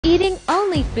Eating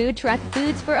only food truck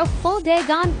foods for a full day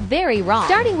gone very wrong.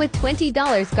 Starting with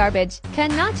 $20 garbage,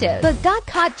 can nachos, but got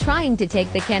caught trying to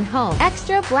take the can home.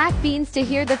 Extra black beans to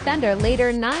hear the thunder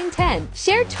later 9-10.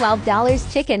 Shared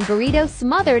 $12 chicken burrito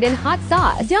smothered in hot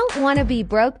sauce. Don't wanna be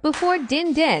broke before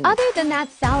din-din. Other than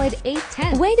that, salad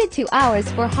 8-10. Waited 2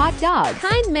 hours for hot dog.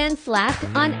 Kind man slapped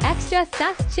on extra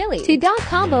sus chili. $2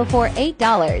 combo for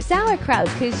 $8. Sauerkraut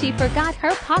cause she forgot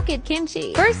her pocket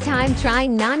kimchi. First time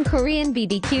trying non-Korean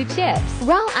BBQ chips.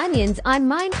 Raw onions on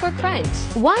mine for crunch.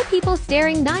 Why people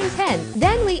staring 9-10.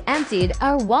 Then we emptied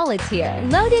our wallets here.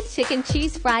 Loaded chicken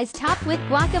cheese fries topped with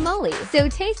guacamole. So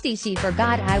tasty she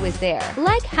forgot I was there.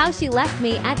 Like how she left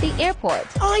me at the airport.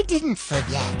 I didn't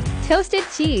forget. Toasted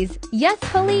cheese. Yes,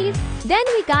 please. Then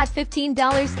we got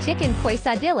 $15 chicken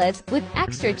quesadillas with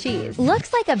extra cheese.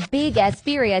 Looks like a big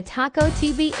Esperia taco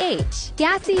TBH.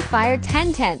 Gassy fire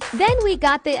 10-10. Then we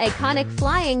got the iconic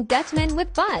Flying Dutchman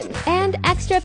with buns. And extra